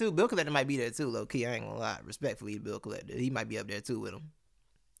Collector there too? Bill Collector might be there too, low key. I ain't gonna lie. Respectfully, Bill Collector. He might be up there too with him.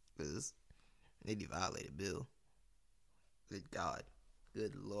 Because they violated Bill. Good God.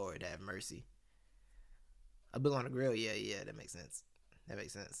 Good Lord, have mercy. A Bill on the grill? Yeah, that makes sense.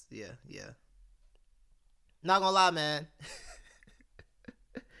 Yeah. Not gonna lie, man.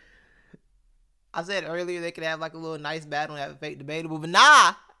 I said earlier they could have like a little nice battle and have a fake debatable, but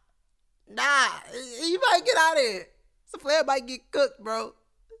nah. You might get out of here. So Flair might get cooked, bro.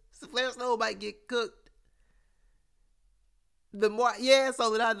 So Flair Snow might get cooked. The more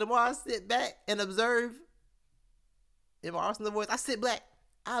I sit back and observe in my Arsenal voice, I sit back,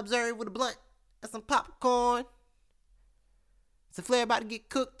 I observe with a blunt and some popcorn. So Flair about to get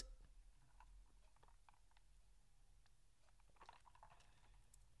cooked.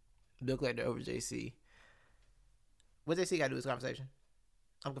 Bill Collector over JC. What JC got to do with this conversation?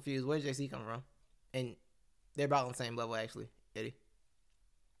 I'm confused. Where did JC come from? And they're about on the same level, actually, Eddie.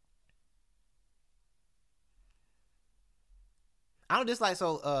 I don't dislike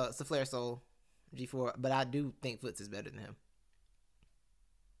Flair Soul G4, but I do think Foots is better than him.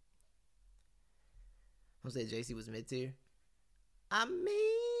 I'm saying JC was mid tier. I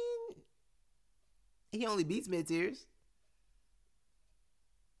mean, he only beats mid tiers.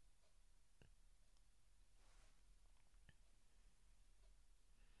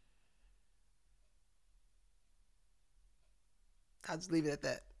 I'll just leave it at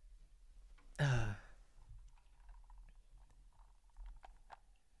that.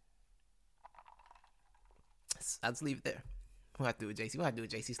 I'll just leave it there. We'll have to do a JC. We'll have to do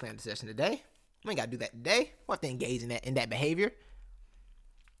a JC slander session today. We ain't got to do that today. We'll have to engage in that behavior.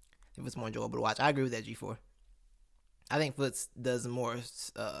 If it's more enjoyable to watch. I agree with that, G4. I think Foots does more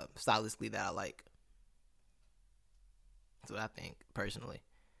stylistically that I like. That's what I think, personally.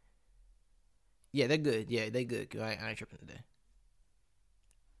 Yeah, they're good. I ain't tripping today.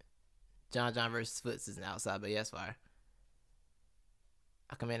 John versus Foots is an outside, but yeah, that's fire.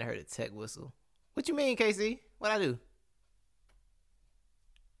 I come in and heard a tech whistle. What you mean, KC? What I do?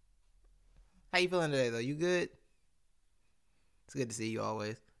 How you feeling today, though? You good? It's good to see you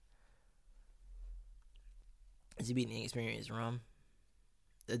always. Did you beat any experience, Rum?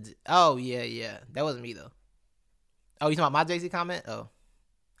 Oh, yeah. That wasn't me, though. Oh, you talking about my JC comment? Oh.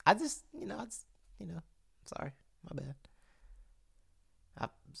 I just, sorry. My bad.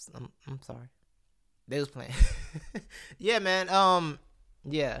 I'm sorry. They was playing. Yeah, man.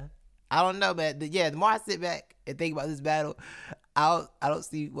 Yeah. I don't know, man. The more I sit back and think about this battle, I don't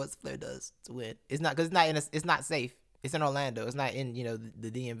see what Flair does to win. It's not because it's not safe. It's in Orlando. It's not in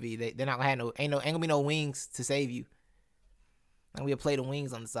the DMV. They're not gonna have ain't gonna be no wings to save you. Like we play the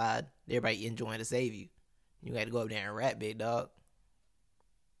wings on the side. Everybody enjoying to save you. You got to go up there and rap, big dog.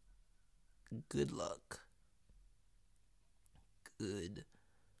 Good luck. Good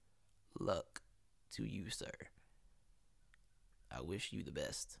luck to you, sir. I wish you the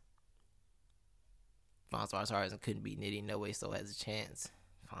best. Fonz Horizon couldn't beat Nitty. No way so has a chance.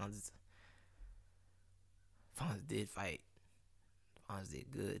 Fonz did fight. Fonz did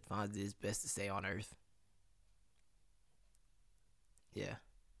good. Fonz did his best to stay on Earth. Yeah.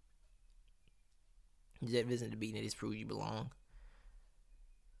 Jet visiting to beat Nitty's prove you belong.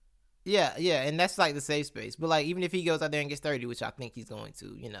 Yeah, and that's like the safe space. But like even if he goes out there and gets 30, which I think he's going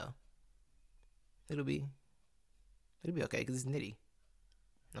to, it'll be okay because it's Nitty.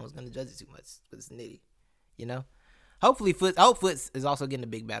 No one's gonna judge it too much because it's Nitty. Hopefully Foots is also getting a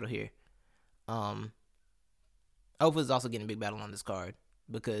big battle here. Foots is also getting a big battle on this card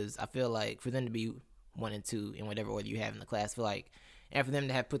because I feel like for them to be 1 and 2 in whatever order you have in the class, I feel like, and for them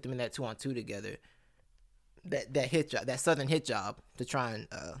to have put them in that 2-on-2 together, that hit job, that Southern hit job to try and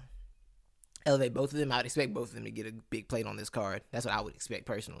elevate both of them, I would expect both of them to get a big plate on this card. That's what I would expect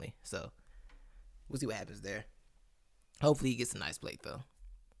personally. So we'll see what happens there. Hopefully he gets a nice plate though.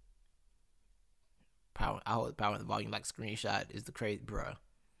 I hold the power and the volume like screenshot is the crazy, bro.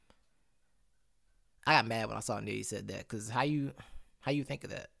 I got mad when I saw Nitty said that, because how you think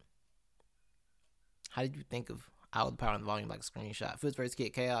of that? How did you think of I hold the power and the volume like a screenshot? Foods versus Kid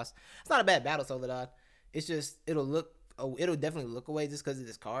Chaos. It's not a bad battle, Soledad. It's just it'll definitely look away just because of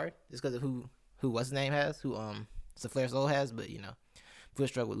this card, just because of who what's his name has, who Flair Soul has, but Foot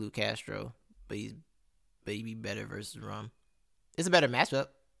struggle with Luke Castro, but he'd be better versus Rum. It's a better matchup.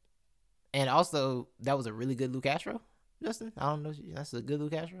 And also, that was a really good Luke Castro, Justin. I don't know. That's a good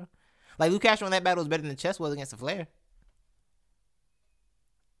Luke Castro. Like, Luke Castro in that battle was better than Chess was against the Flair.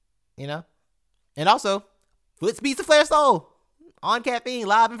 And also, Foot beats the Flair Soul on caffeine,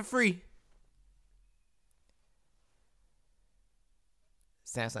 live and for free.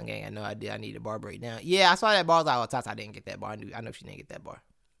 Samsung gang had no idea I needed a bar breakdown. Yeah, I saw that bar. I was like, oh, Tata didn't get that bar. I know she didn't get that bar.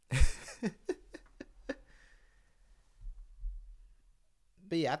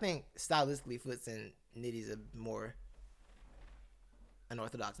 But yeah, I think stylistically, Foots and Nitty's a more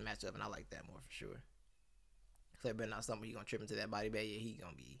unorthodox matchup, and I like that more for sure. Flair better not something you gonna trip into that body bag. Yeah, he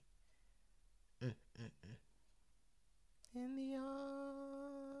gonna be. In the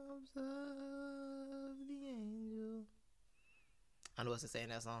arms of the angel. I know what's to say in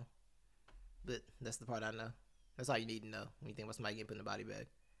that song, but that's the part I know. That's all you need to know when you think about somebody getting put in the body bag.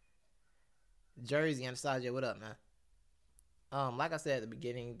 Jersey, Anastasia, what up, man? Like I said at the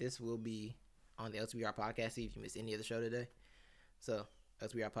beginning, this will be on the LTBR podcast. See if you missed any of the show today. So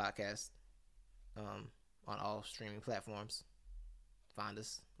LTBR podcast, on all streaming platforms. Find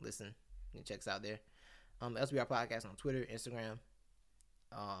us, listen, and check us out there. LTBR podcast on Twitter, Instagram,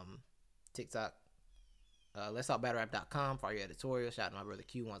 TikTok. Let's talk battlrap.com for your editorial. Shout out to my brother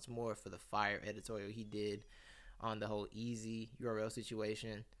Q once more for the fire editorial he did on the whole Eazy URL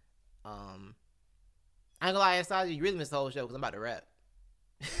situation. I ain't gonna lie, Anastasia, you really missed the whole show because I'm about to rap.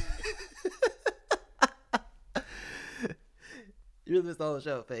 You really missed the whole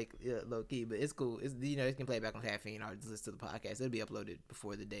show, fake, low key, but it's cool. It's you can play it back on caffeine or just listen to the podcast. It'll be uploaded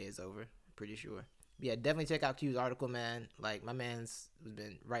before the day is over. Pretty sure. But yeah, definitely check out Q's article, man. Like, my man's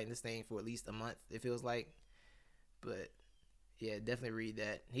been writing this thing for at least a month. It feels like, but yeah, definitely read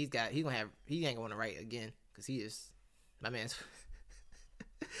that. He ain't gonna want to write again because my man's.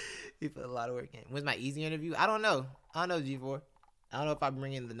 He put a lot of work in. When's my Eazy interview? I don't know, G4. I don't know if I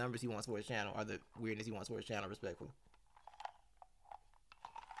bring in the numbers he wants for his channel or the weirdness he wants for his channel, respectfully.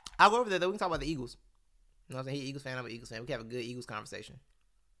 I'll go over there, though. We can talk about the Eagles. You know what I'm saying? He's an Eagles fan. I'm an Eagles fan. We can have a good Eagles conversation.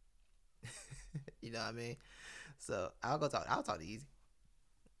 You know what I mean? So, I'll talk to Eazy.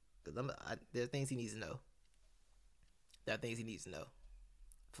 There are things he needs to know.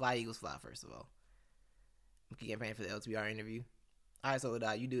 Fly, Eagles, fly, first of all. I'm keep campaigning for the LTBR interview. All right, so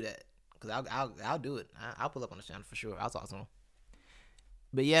you do that. Because I'll do it. I'll pull up on the channel for sure. I'll talk to him.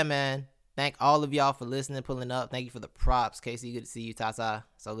 But yeah, man. Thank all of y'all for listening, pulling up. Thank you for the props. Casey, good to see you. Tata,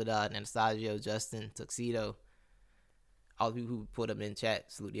 Soledad, Anastasio, Justin, Tuxedo. All the people who put up in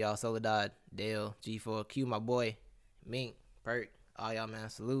chat. Salute to y'all. Soledad, Dale, G4, Q, my boy, Mink, Perk. All y'all, man.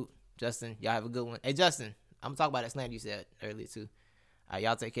 Salute. Justin, y'all have a good one. Hey, Justin, I'm going to talk about that slander you said earlier, too. All right,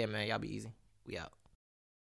 y'all take care, man. Y'all be easy. We out.